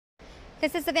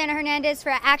This is Savannah Hernandez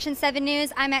for Action 7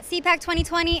 News. I'm at CPAC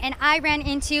 2020 and I ran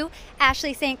into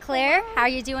Ashley St. Clair. How are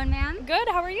you doing, ma'am? Good,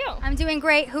 how are you? I'm doing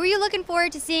great. Who are you looking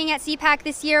forward to seeing at CPAC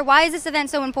this year? Why is this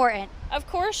event so important? Of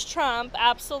course Trump,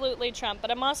 absolutely Trump, but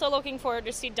I'm also looking forward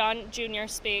to see Don Jr.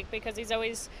 speak because he's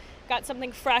always got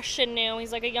something fresh and new.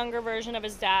 He's like a younger version of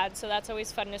his dad, so that's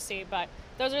always fun to see. But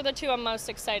those are the two I'm most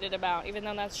excited about, even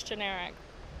though that's generic.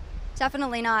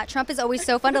 Definitely not. Trump is always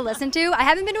so fun to listen to. I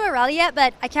haven't been to a rally yet,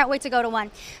 but I can't wait to go to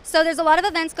one. So there's a lot of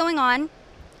events going on,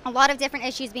 a lot of different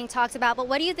issues being talked about, but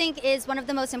what do you think is one of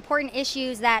the most important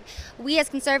issues that we as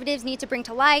conservatives need to bring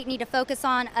to light, need to focus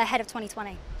on ahead of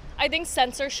 2020? I think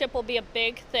censorship will be a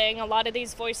big thing. A lot of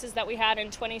these voices that we had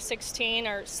in 2016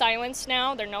 are silenced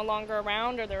now. They're no longer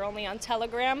around, or they're only on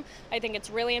Telegram. I think it's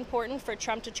really important for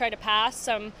Trump to try to pass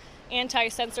some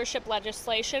anti-censorship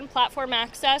legislation. Platform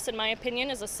access, in my opinion,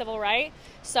 is a civil right.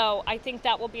 So I think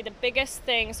that will be the biggest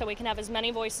thing so we can have as many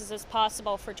voices as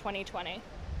possible for 2020.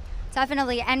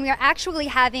 Definitely, and we are actually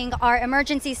having our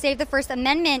emergency Save the First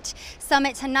Amendment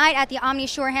summit tonight at the Omni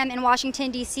Shoreham in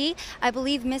Washington, D.C. I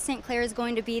believe Miss St. Clair is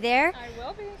going to be there. I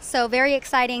will be. So very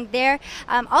exciting there.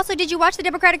 Also, did you watch the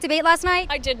Democratic debate last night?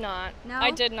 I did not. No?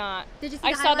 I did not. Did you see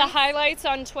I the saw the highlights? highlights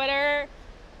on Twitter.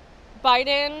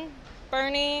 Biden,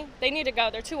 Bernie, they need to go.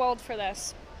 They're too old for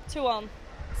this. Too old.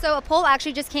 So a poll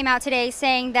actually just came out today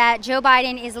saying that Joe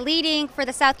Biden is leading for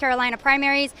the South Carolina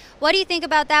primaries. What do you think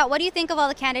about that? What do you think of all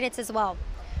the candidates as well?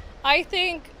 I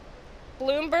think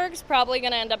Bloomberg's probably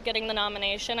going to end up getting the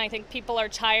nomination. I think people are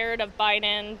tired of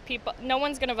Biden. No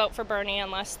one's going to vote for Bernie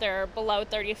unless they're below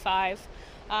 35.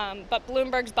 But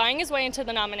Bloomberg's buying his way into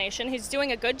the nomination. He's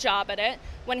doing a good job at it.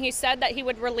 When he said that he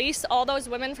would release all those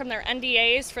women from their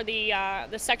NDAs for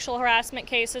the sexual harassment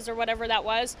cases or whatever that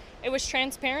was, it was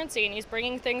transparency, and he's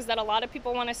bringing things that a lot of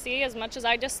people want to see. As much as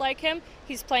I dislike him,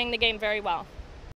 he's playing the game very well.